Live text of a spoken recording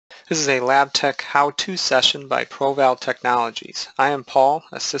This is a LabTech how-to session by ProVal Technologies. I am Paul,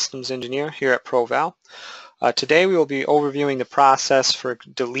 a systems engineer here at ProVal. Today we will be overviewing the process for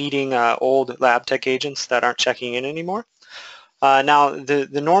deleting old LabTech agents that aren't checking in anymore. Now the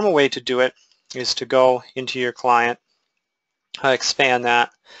normal way to do it is to go into your client, expand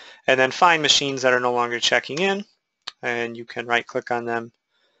that, and then find machines that are no longer checking in, and you can right click on them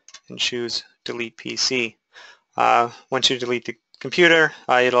and choose Delete PC. Once you delete the computer,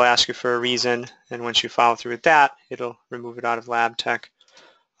 it'll ask you for a reason, and once you follow through with that, it'll remove it out of LabTech.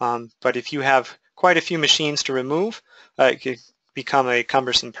 But if you have quite a few machines to remove, it could become a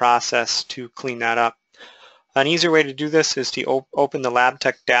cumbersome process to clean that up. An easier way to do this is to open the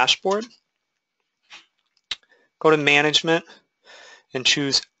LabTech Dashboard, go to Management, and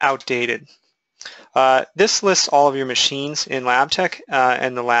choose Outdated. This lists all of your machines in LabTech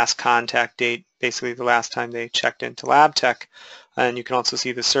and the last contact date, basically the last time they checked into LabTech. And you can also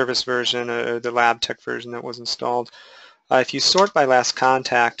see the service version or the LabTech version that was installed. If you sort by last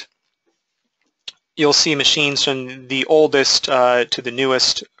contact, you'll see machines from the oldest to the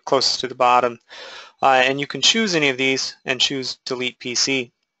newest, closest to the bottom. And you can choose any of these and choose Delete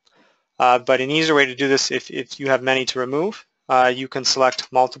PC. But an easier way to do this, if you have many to remove, you can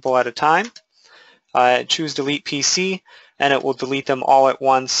select multiple at a time. Choose Delete PC, and it will delete them all at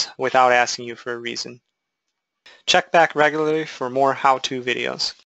once without asking you for a reason. Check back regularly for more how-to videos.